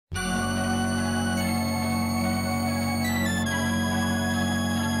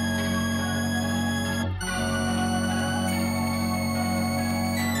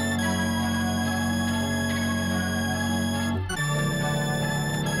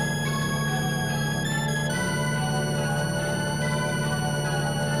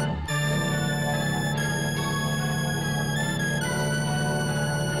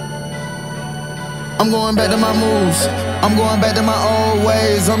I'm going back to my moves. I'm going back to my old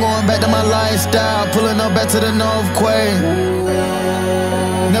ways. I'm going back to my lifestyle. Pulling up back to the North Quay.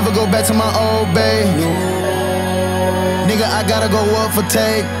 Never go back to my old bay. Nigga, I gotta go up for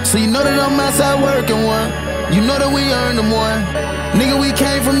take. So you know that I'm outside working one. You know that we earned them one. Nigga, we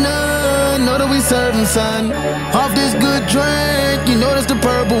came from none. Know that we serving, son. Off this good drink, you know that's the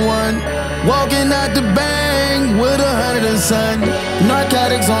purple one. Walking out the bank with 100 and son.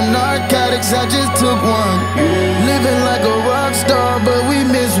 Narcotics on narcotics, I just took one. Living like a rock star, but we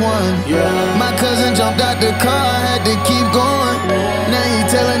missed one. My cousin jumped out the car, had to keep going. Now he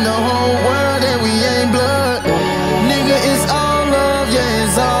telling the whole world that we ain't blood. Nigga, it's all love, yeah,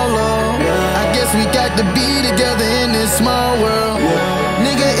 it's all love. I guess we got to be together in this small world.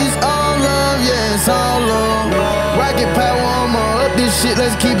 Nigga, it's all love, yeah, it's all love. Rocket power, I'ma up this shit,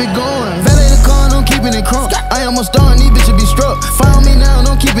 let's keep it going. Valet the car, I'm keeping it crunk. I am a star and these bitches be struck. Found me now,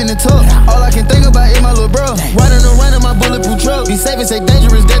 I'm keeping it tough. All I can think about is my little bro. Riding around in my bulletproof truck. Be safe and say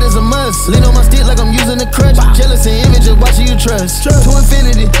dangerous, that is a must. Lean on my stick like I'm using a crutch. Jealous and envy, just watching you trust. To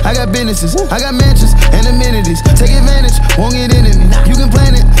infinity, I got businesses, I got mansions and amenities. Take advantage, won't get into me. You can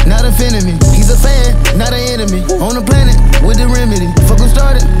plan it, not offending me. He's a fan, not an enemy. On the planet, with the remedy. Fuck who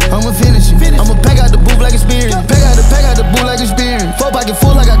started, I'ma finish it. I'ma pack out the booth like experience. Pack out the booth like experience. Full pocket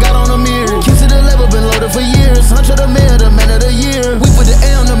full like I got on a mirror. Keep to the level, been loaded for years. Hunch of the mayor, the man of the year. We put the A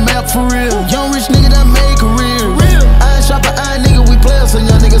on the map for real. Young rich nigga that made career. Iron sharp an eye nigga, we players, so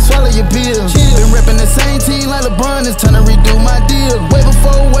young niggas swallow your pills. Been reppin' the same team like LeBron, it's time to redo my deal. Way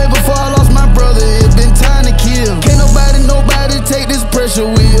before I lost my brother, it been time to kill. Can't nobody take this pressure,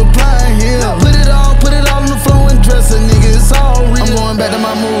 we applying here. Put it all on the floor and dress a nigga, it's all real. I'm going back to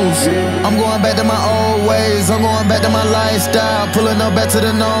my moves, I'm going back to my old ways. I'm going back to my lifestyle, pulling up back to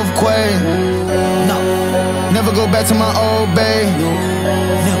the North Quay. Never go back to my old bay.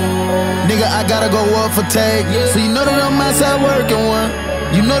 Nigga, I gotta go up for take. So you know that I'm outside working one.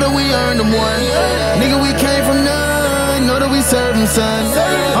 You know that we earned them one. Nigga, we came from none. Know that we serving, son.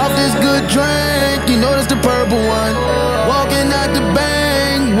 Off this good drink, you know that's the purple one. Walking out the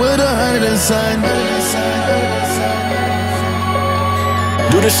bank with 100 and son.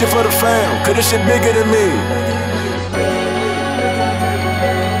 Do this shit for the fam, cause this shit bigger than me.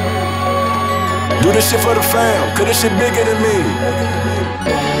 Do this shit for the fam, cause this shit bigger than me.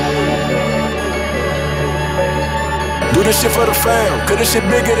 Do this shit for the fam, cause this shit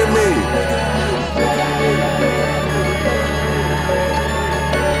bigger than me.